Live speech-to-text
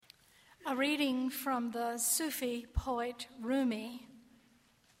A reading from the Sufi poet Rumi.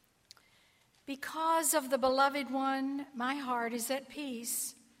 Because of the beloved one, my heart is at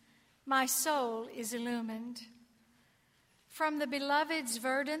peace. My soul is illumined. From the beloved's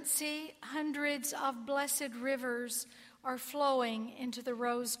verdancy, hundreds of blessed rivers are flowing into the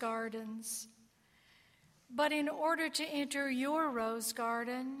rose gardens. But in order to enter your rose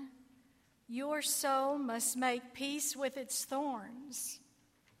garden, your soul must make peace with its thorns.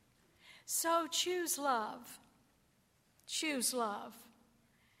 So choose love. Choose love.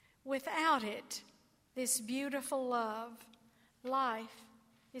 Without it, this beautiful love, life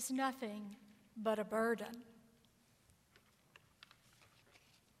is nothing but a burden.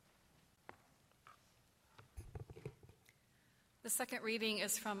 The second reading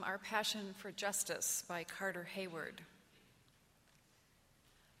is from Our Passion for Justice by Carter Hayward.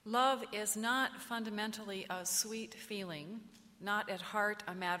 Love is not fundamentally a sweet feeling, not at heart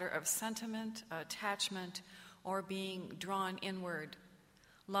a matter of sentiment, attachment, or being drawn inward.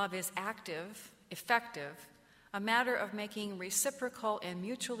 Love is active, effective, a matter of making reciprocal and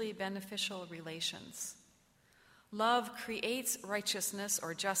mutually beneficial relations. Love creates righteousness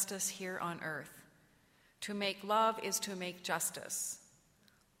or justice here on earth. To make love is to make justice.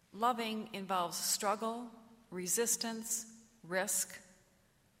 Loving involves struggle, resistance, risk,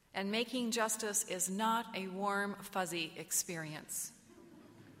 and making justice is not a warm, fuzzy experience.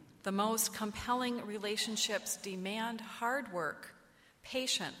 The most compelling relationships demand hard work,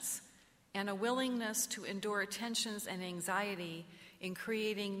 patience, and a willingness to endure tensions and anxiety in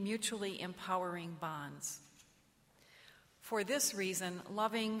creating mutually empowering bonds. For this reason,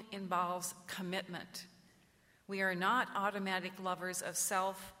 loving involves commitment. We are not automatic lovers of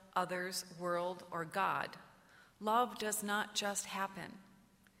self, others, world, or God. Love does not just happen.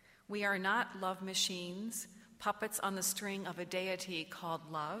 We are not love machines, puppets on the string of a deity called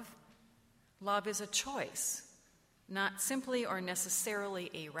love. Love is a choice, not simply or necessarily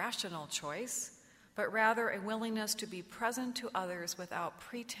a rational choice, but rather a willingness to be present to others without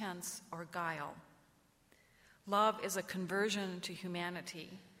pretense or guile. Love is a conversion to humanity,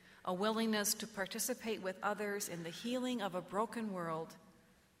 a willingness to participate with others in the healing of a broken world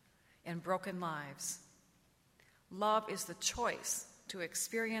and broken lives. Love is the choice to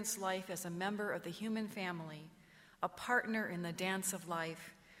experience life as a member of the human family, a partner in the dance of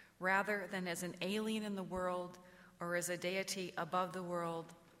life, rather than as an alien in the world or as a deity above the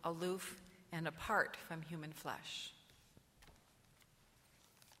world, aloof and apart from human flesh.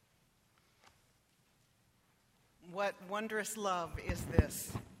 What wondrous love is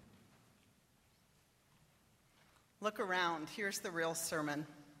this? Look around. Here's the real sermon.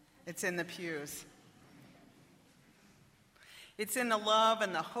 It's in the pews. It's in the love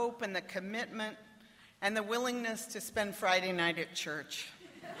and the hope and the commitment and the willingness to spend Friday night at church.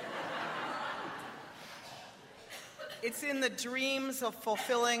 It's in the dreams of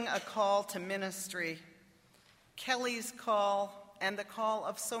fulfilling a call to ministry, Kelly's call and the call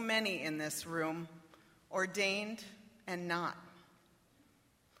of so many in this room, ordained and not.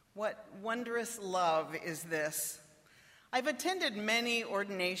 What wondrous love is this? I've attended many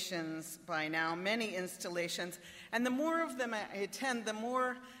ordinations by now, many installations, and the more of them I attend, the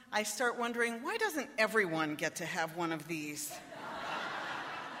more I start wondering, why doesn't everyone get to have one of these?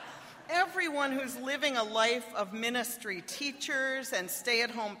 Everyone who's living a life of ministry, teachers and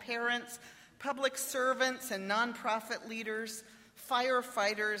stay-at-home parents, public servants and nonprofit leaders,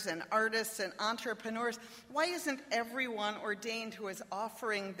 firefighters and artists and entrepreneurs, why isn't everyone ordained who is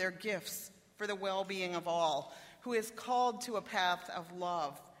offering their gifts for the well-being of all, who is called to a path of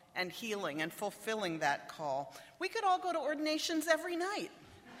love and healing and fulfilling that call? We could all go to ordinations every night,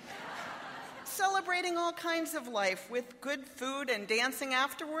 celebrating all kinds of life with good food and dancing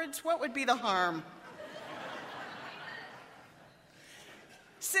afterwards. What would be the harm?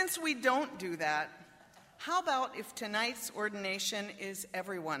 Since we don't do that, how about if tonight's ordination is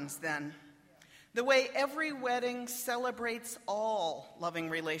everyone's then? The way every wedding celebrates all loving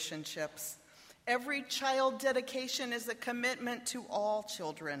relationships. Every child dedication is a commitment to all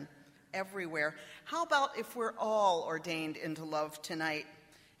children, everywhere. How about if we're all ordained into love tonight?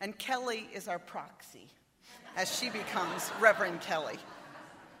 And Kelly is our proxy as she becomes Reverend Kelly.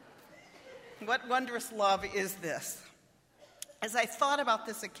 What wondrous love is this? As I thought about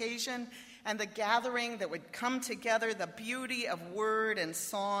this occasion and the gathering that would come together, the beauty of word and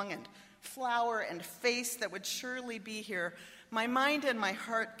song and flower and face that would surely be here, my mind and my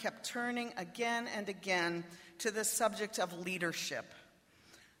heart kept turning again and again to the subject of leadership.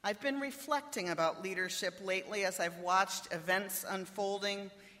 I've been reflecting about leadership lately as I've watched events unfolding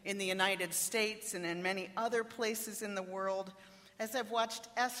in the United States and in many other places in the world, as I've watched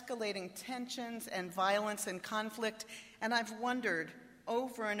escalating tensions and violence and conflict, and I've wondered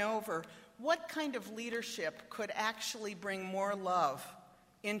over and over, what kind of leadership could actually bring more love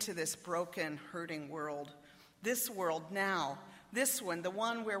into this broken, hurting world? This world now, this one, the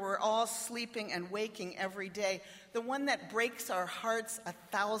one where we're all sleeping and waking every day, the one that breaks our hearts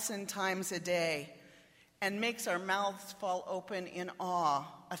 1,000 times a day and makes our mouths fall open in awe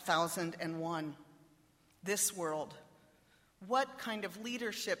 1,001. This world. What kind of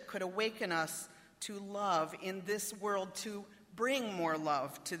leadership could awaken us to love in this world, to bring more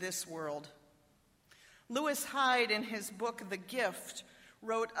love to this world? Lewis Hyde, in his book, The Gift,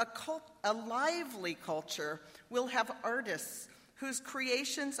 wrote, a lively culture will have artists whose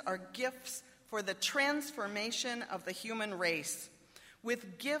creations are gifts for the transformation of the human race.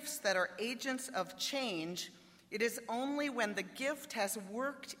 With gifts that are agents of change, it is only when the gift has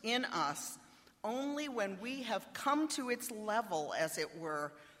worked in us, only when we have come to its level, as it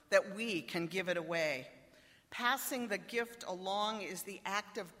were, that we can give it away. Passing the gift along is the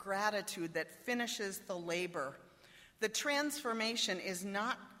act of gratitude that finishes the labor. The transformation is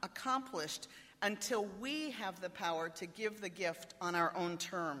not accomplished until we have the power to give the gift on our own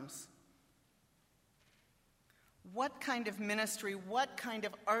terms. What kind of ministry, what kind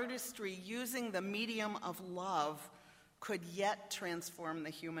of artistry using the medium of love could yet transform the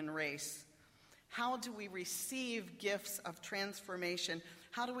human race? How do we receive gifts of transformation?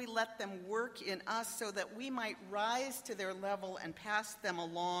 How do we let them work in us so that we might rise to their level and pass them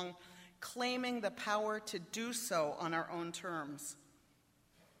along, claiming the power to do so on our own terms?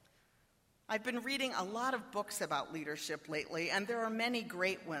 I've been reading a lot of books about leadership lately, and there are many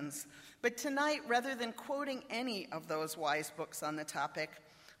great ones. But tonight, rather than quoting any of those wise books on the topic,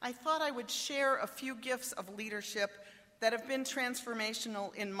 I thought I would share a few gifts of leadership that have been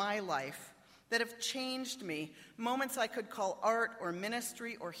transformational in my life, that have changed me, moments I could call art or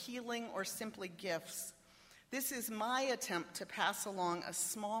ministry or healing or simply gifts. This is my attempt to pass along a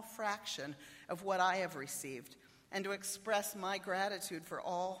small fraction of what I have received and to express my gratitude for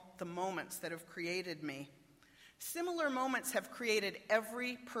all the moments that have created me. Similar moments have created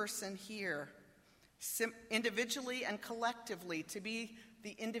every person here, individually and collectively, to be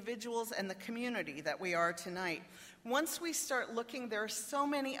the individuals and the community that we are tonight. Once we start looking, there are so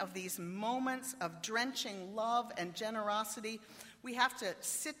many of these moments of drenching love and generosity, we have to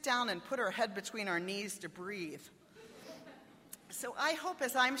sit down and put our head between our knees to breathe. So I hope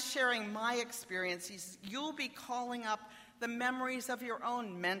as I'm sharing my experiences, you'll be calling up the memories of your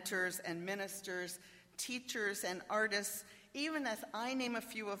own mentors and ministers, teachers and artists. Even as I name a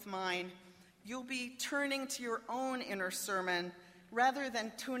few of mine, you'll be turning to your own inner sermon rather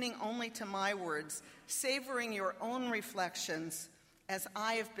than tuning only to my words, savoring your own reflections as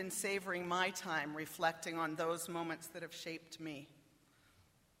I have been savoring my time reflecting on those moments that have shaped me.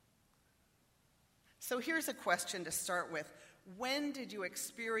 So here's a question to start with. When did you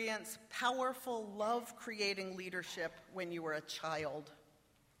experience powerful, love-creating leadership when you were a child?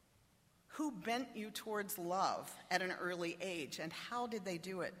 Who bent you towards love at an early age, and how did they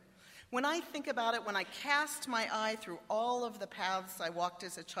do it? When I think about it, when I cast my eye through all of the paths I walked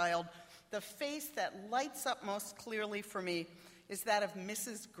as a child, the face that lights up most clearly for me is that of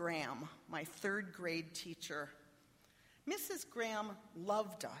Mrs. Graham, my third grade teacher. Mrs. Graham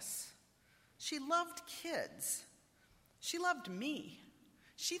loved us. She loved kids. She loved me.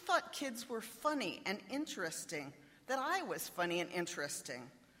 She thought kids were funny and interesting, that I was funny and interesting.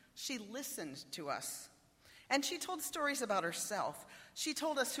 She listened to us. And she told stories about herself. She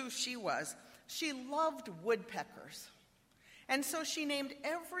told us who she was. She loved woodpeckers. And so she named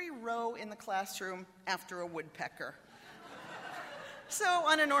every row in the classroom after a woodpecker. So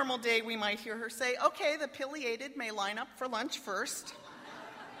on a normal day, we might hear her say, "Okay, the pileated may line up for lunch first."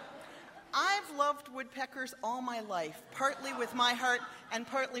 I've loved woodpeckers all my life, partly with my heart and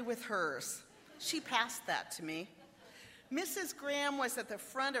partly with hers. She passed that to me. Mrs. Graham was at the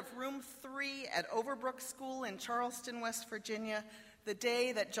front of room 3 at Overbrook School in Charleston, West Virginia, the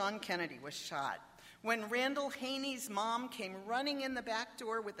day that John Kennedy was shot, when Randall Haney's mom came running in the back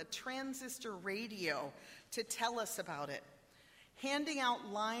door with a transistor radio to tell us about it. Handing out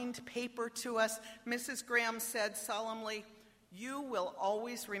lined paper to us, Mrs. Graham said solemnly, "You will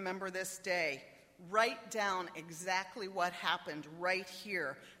always remember this day. Write down exactly what happened right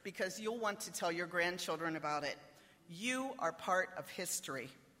here, because you'll want to tell your grandchildren about it. You are part of history."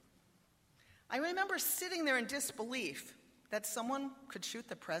 I remember sitting there in disbelief that someone could shoot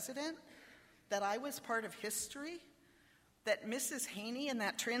the president, that I was part of history, that Mrs. Haney and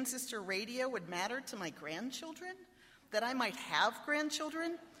that transistor radio would matter to my grandchildren, that I might have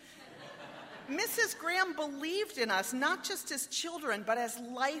grandchildren. Mrs. Graham believed in us, not just as children, but as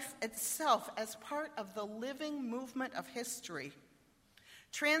life itself, as part of the living movement of history.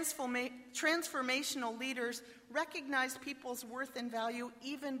 Transformational leaders recognize people's worth and value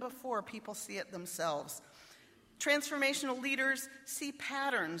even before people see it themselves. Transformational leaders see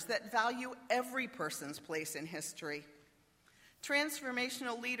patterns that value every person's place in history.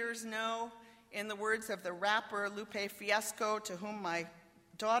 Transformational leaders know, in the words of the rapper Lupe Fiasco, to whom my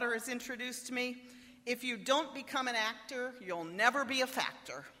daughter has introduced me, if you don't become an actor, you'll never be a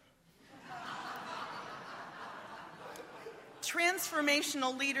factor.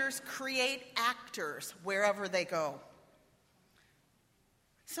 Transformational leaders create actors wherever they go.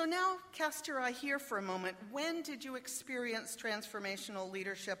 So now, cast your eye here for a moment. When did you experience transformational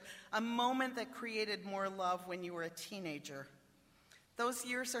leadership? A moment that created more love when you were a teenager. Those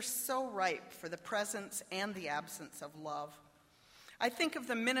years are so ripe for the presence and the absence of love. I think of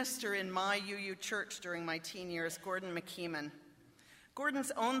the minister in my UU church during my teen years, Gordon McKeeman.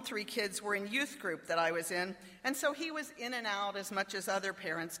 Gordon's own 3 kids were in youth group that I was in, and so he was in and out as much as other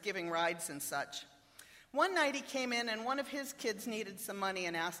parents, giving rides and such. One night he came in and one of his kids needed some money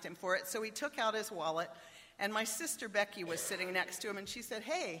and asked him for it, so he took out his wallet, and my sister Becky was sitting next to him, and she said,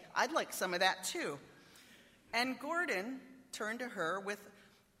 "Hey, I'd like some of that too." And Gordon turned to her with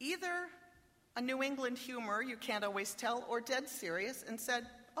either a New England humor, you can't always tell, or dead serious, and said,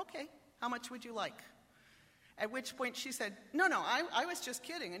 "Okay, how much would you like?" At which point she said, No, I was just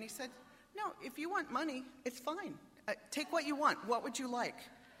kidding. And he said, "No, if you want money, it's fine. Take what you want. What would you like?"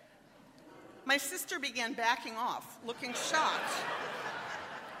 My sister began backing off, looking shocked.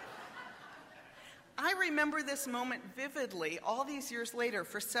 I remember this moment vividly all these years later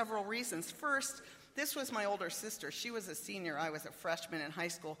for several reasons. First, this was my older sister. She was a senior. I was a freshman in high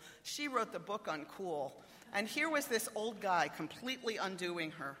school. She wrote the book on cool. And here was this old guy completely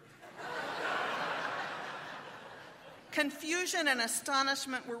undoing her. Confusion and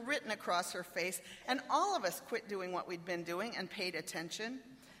astonishment were written across her face, and all of us quit doing what we'd been doing and paid attention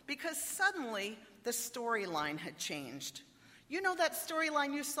because suddenly the storyline had changed. You know that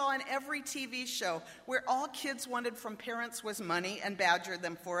storyline you saw in every TV show where all kids wanted from parents was money and badgered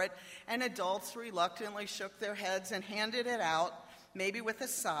them for it, and adults reluctantly shook their heads and handed it out, maybe with a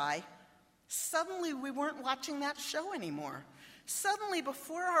sigh. Suddenly we weren't watching that show anymore. Suddenly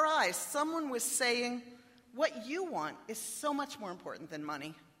before our eyes, someone was saying, "What you want is so much more important than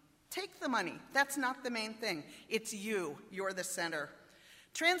money. Take the money. That's not the main thing. It's you. You're the center."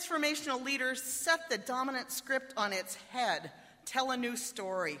 Transformational leaders set the dominant script on its head, tell a new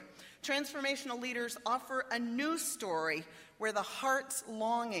story. Transformational leaders offer a new story where the heart's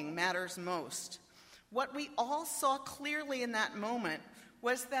longing matters most. What we all saw clearly in that moment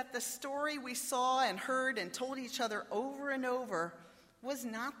was that the story we saw and heard and told each other over and over was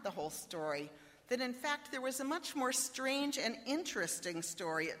not the whole story. That in fact there was a much more strange and interesting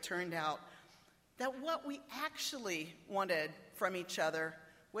story, it turned out. That what we actually wanted from each other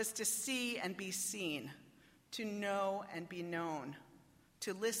was to see and be seen, to know and be known,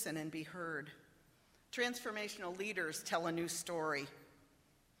 to listen and be heard. Transformational leaders tell a new story.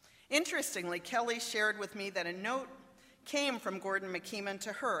 Interestingly, Kelly shared with me that a note came from Gordon McKeeman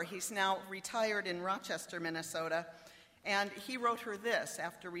to her. He's now retired in Rochester, Minnesota. And he wrote her this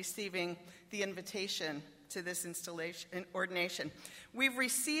after receiving the invitation to this ordination. "We've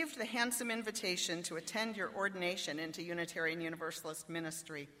received the handsome invitation to attend your ordination into Unitarian Universalist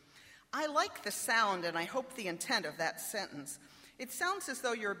ministry. I like the sound and I hope the intent of that sentence. It sounds as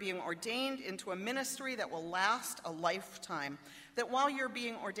though you're being ordained into a ministry that will last a lifetime, that while you're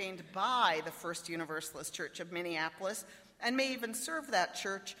being ordained by the First Universalist Church of Minneapolis and may even serve that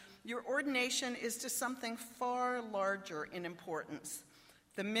church, your ordination is to something far larger in importance,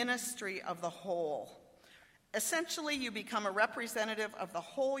 the ministry of the whole. Essentially, you become a representative of the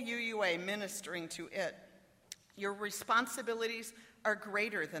whole UUA ministering to it. Your responsibilities are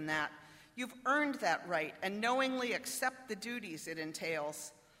greater than that. You've earned that right and knowingly accept the duties it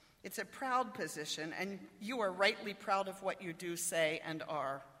entails. It's a proud position, and you are rightly proud of what you do, say, and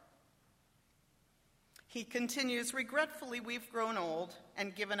are." He continues, "Regretfully, we've grown old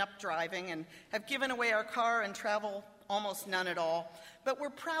and given up driving and have given away our car and travel almost none at all. But we're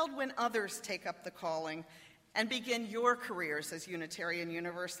proud when others take up the calling and begin your careers as Unitarian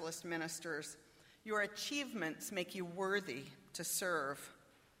Universalist ministers. Your achievements make you worthy to serve."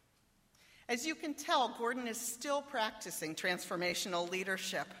 As you can tell, Gordon is still practicing transformational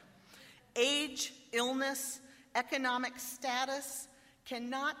leadership. Age, illness, economic status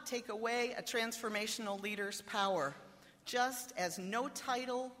cannot take away a transformational leader's power, just as no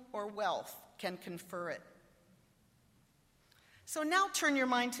title or wealth can confer it. So now turn your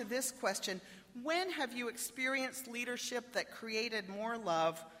mind to this question. when have you experienced leadership that created more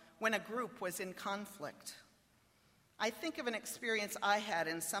love when a group was in conflict? I think of an experience I had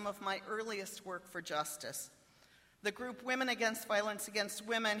in some of my earliest work for justice. The group Women Against Violence Against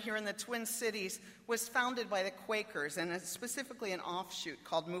Women here in the Twin Cities was founded by the Quakers, and specifically an offshoot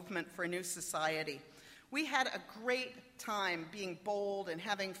called Movement for a New Society. We had a great time being bold and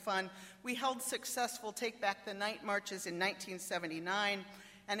having fun. We held successful Take Back the Night marches in 1979,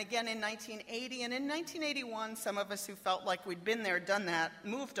 and again in 1980. And in 1981, some of us who felt like we'd been there, done that,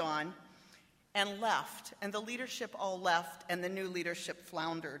 moved on and left. And the leadership all left, and the new leadership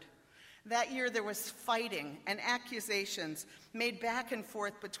floundered. That year there was fighting and accusations made back and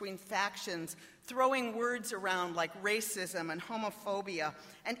forth between factions, throwing words around like racism and homophobia,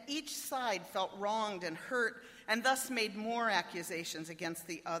 and each side felt wronged and hurt and thus made more accusations against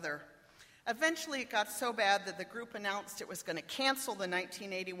the other. Eventually it got so bad that the group announced it was going to cancel the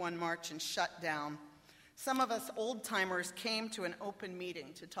 1981 march and shut down. Some of us old-timers came to an open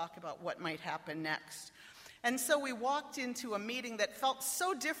meeting to talk about what might happen next. And so we walked into a meeting that felt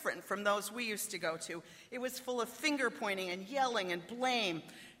so different from those we used to go to. It was full of finger-pointing and yelling and blame,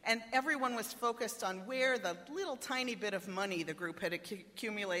 and everyone was focused on where the little tiny bit of money the group had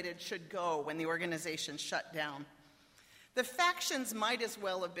accumulated should go when the organization shut down. The factions might as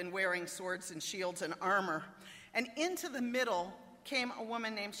well have been wearing swords and shields and armor, and into the middle came a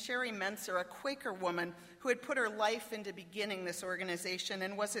woman named Sherry Menser, a Quaker woman who had put her life into beginning this organization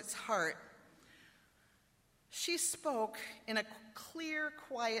and was its heart. She spoke in a clear,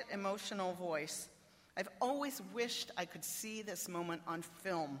 quiet, emotional voice. I've always wished I could see this moment on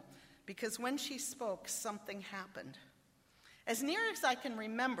film, because when she spoke, something happened. As near as I can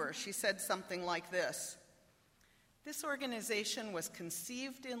remember, she said something like this: "This organization was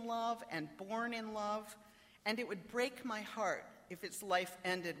conceived in love and born in love, and it would break my heart if its life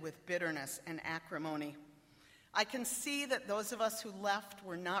ended with bitterness and acrimony. I can see that those of us who left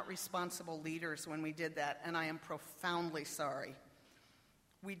were not responsible leaders when we did that, and I am profoundly sorry.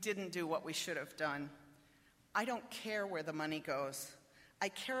 We didn't do what we should have done. I don't care where the money goes. I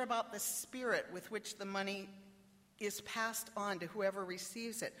care about the spirit with which the money is passed on to whoever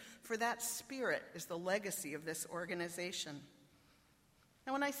receives it, for that spirit is the legacy of this organization."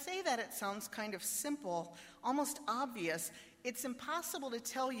 Now, when I say that, it sounds kind of simple, almost obvious. It's impossible to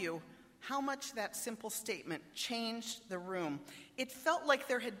tell you how much that simple statement changed the room. It felt like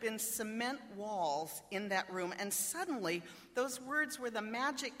there had been cement walls in that room, and suddenly those words were the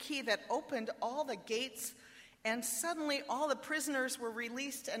magic key that opened all the gates, and suddenly all the prisoners were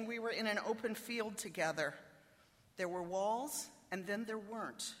released and we were in an open field together. There were walls, and then there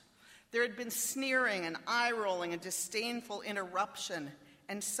weren't. There had been sneering and eye-rolling and disdainful interruption,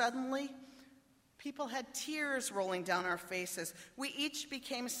 and suddenly people had tears rolling down our faces. We each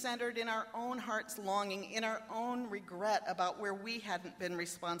became centered in our own heart's longing, in our own regret about where we hadn't been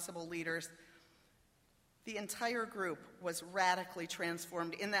responsible leaders. The entire group was radically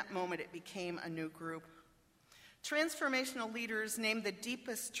transformed. In that moment, it became a new group. Transformational leaders name the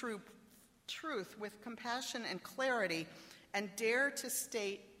deepest truth with compassion and clarity and dare to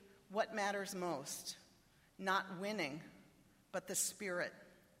state what matters most: not winning, but the spirit.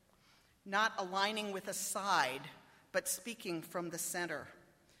 Not aligning with a side, but speaking from the center.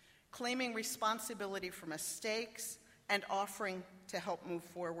 Claiming responsibility for mistakes and offering to help move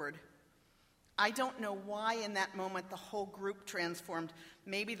forward. I don't know why in that moment the whole group transformed.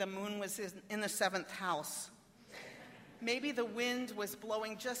 Maybe the moon was in the seventh house. Maybe the wind was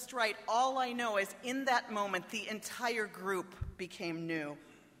blowing just right. All I know is in that moment the entire group became new.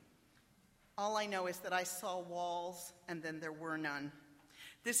 All I know is that I saw walls and then there were none.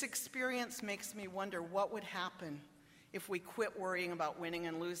 This experience makes me wonder what would happen if we quit worrying about winning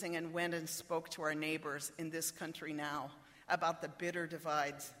and losing and went and spoke to our neighbors in this country now about the bitter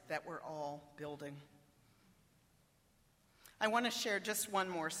divides that we're all building. I want to share just one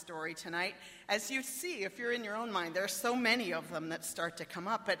more story tonight. As you see, if you're in your own mind, there are so many of them that start to come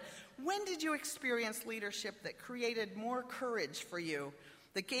up. But when did you experience leadership that created more courage for you,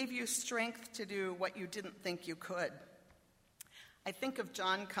 that gave you strength to do what you didn't think you could? I think of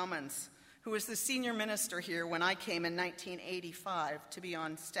John Cummins, who was the senior minister here when I came in 1985 to be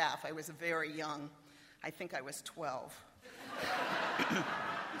on staff. I was very young. I think I was 12.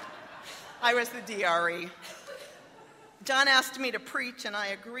 I was the DRE. John asked me to preach, and I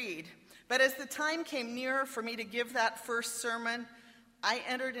agreed. But as the time came nearer for me to give that first sermon, I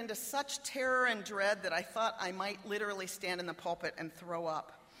entered into such terror and dread that I thought I might literally stand in the pulpit and throw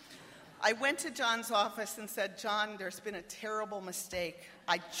up. I went to John's office and said, "John, there's been a terrible mistake.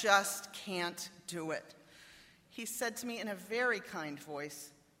 I just can't do it." He said to me in a very kind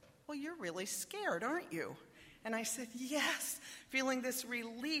voice, "Well, you're really scared, aren't you?" And I said, "Yes," feeling this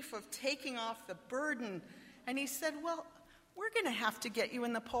relief of taking off the burden. And he said, "Well, we're going to have to get you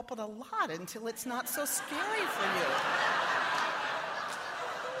in the pulpit a lot until it's not so scary for you."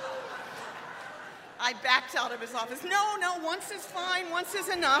 I backed out of his office. No, once is fine, once is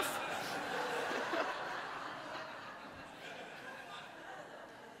enough.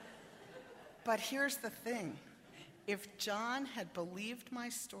 But here's the thing. If John had believed my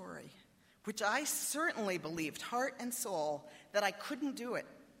story, which I certainly believed, heart and soul, that I couldn't do it,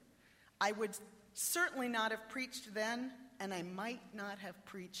 I would certainly not have preached then, and I might not have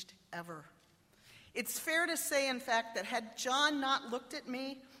preached ever. It's fair to say, in fact, that had John not looked at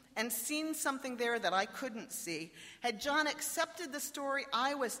me and seen something there that I couldn't see, had John accepted the story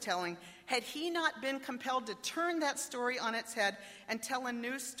I was telling, had he not been compelled to turn that story on its head and tell a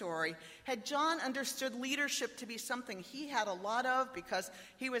new story, had John understood leadership to be something he had a lot of because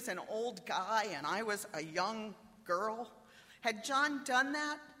he was an old guy and I was a young girl, had John done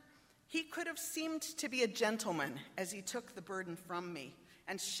that, he could have seemed to be a gentleman as he took the burden from me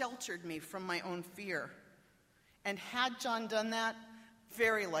and sheltered me from my own fear. And had John done that,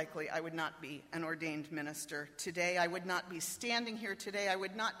 very likely I would not be an ordained minister today. I would not be standing here today. I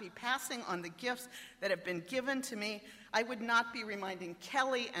would not be passing on the gifts that have been given to me. I would not be reminding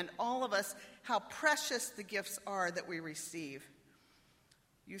Kelly and all of us how precious the gifts are that we receive.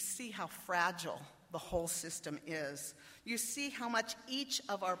 You see how fragile the whole system is. You see how much each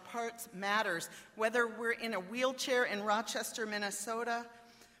of our parts matters, whether we're in a wheelchair in Rochester, Minnesota,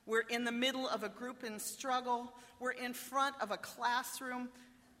 we're in the middle of a group in struggle, we're in front of a classroom.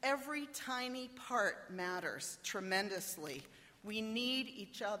 Every tiny part matters tremendously. We need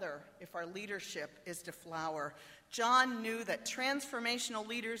each other if our leadership is to flower. John knew that transformational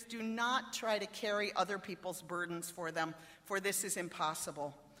leaders do not try to carry other people's burdens for them, for this is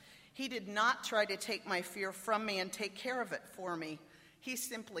impossible. He did not try to take my fear from me and take care of it for me. He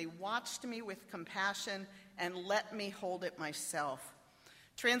simply watched me with compassion and let me hold it myself.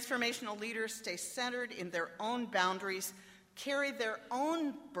 Transformational leaders stay centered in their own boundaries, carry their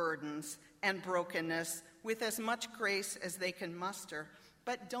own burdens and brokenness with as much grace as they can muster,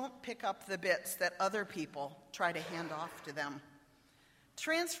 but don't pick up the bits that other people try to hand off to them.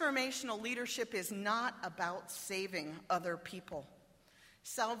 Transformational leadership is not about saving other people.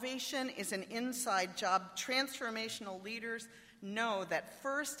 Salvation is an inside job. Transformational leaders know that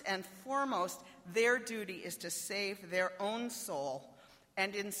first and foremost, their duty is to save their own soul,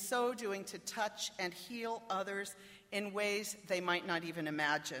 and in so doing to touch and heal others in ways they might not even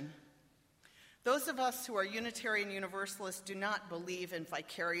imagine. Those of us who are Unitarian Universalists do not believe in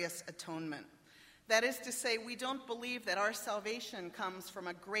vicarious atonement. That is to say, we don't believe that our salvation comes from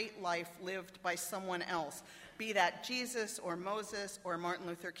a great life lived by someone else, be that Jesus or Moses or Martin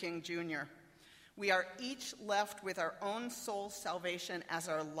Luther King Jr. We are each left with our own soul's salvation as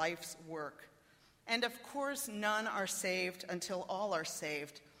our life's work. And of course, none are saved until all are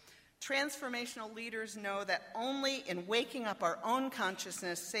saved. Transformational leaders know that only in waking up our own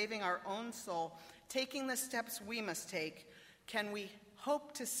consciousness, saving our own soul, taking the steps we must take, can we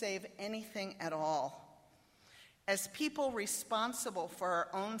hope to save anything at all. As people responsible for our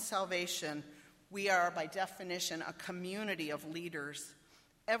own salvation, we are, by definition, a community of leaders.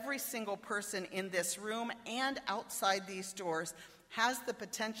 Every single person in this room and outside these doors has the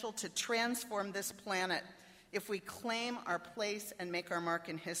potential to transform this planet if we claim our place and make our mark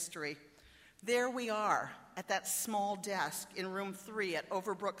in history. There we are at that small desk in room 3 at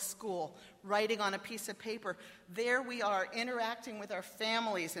Overbrook School, writing on a piece of paper. There we are interacting with our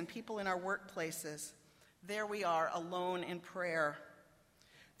families and people in our workplaces. There we are alone in prayer.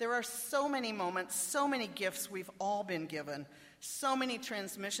 There are so many moments, so many gifts we've all been given, so many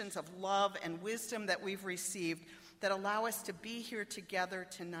transmissions of love and wisdom that we've received that allow us to be here together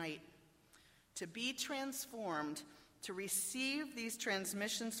tonight. To be transformed, to receive these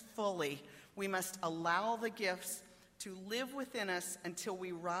transmissions fully, we must allow the gifts to live within us until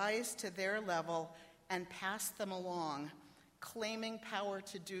we rise to their level and pass them along, claiming power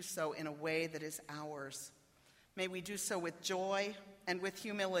to do so in a way that is ours. May we do so with joy and with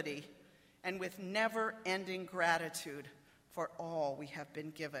humility and with never-ending gratitude for all we have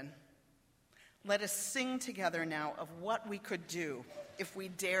been given. Let us sing together now of what we could do if we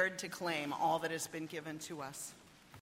dared to claim all that has been given to us.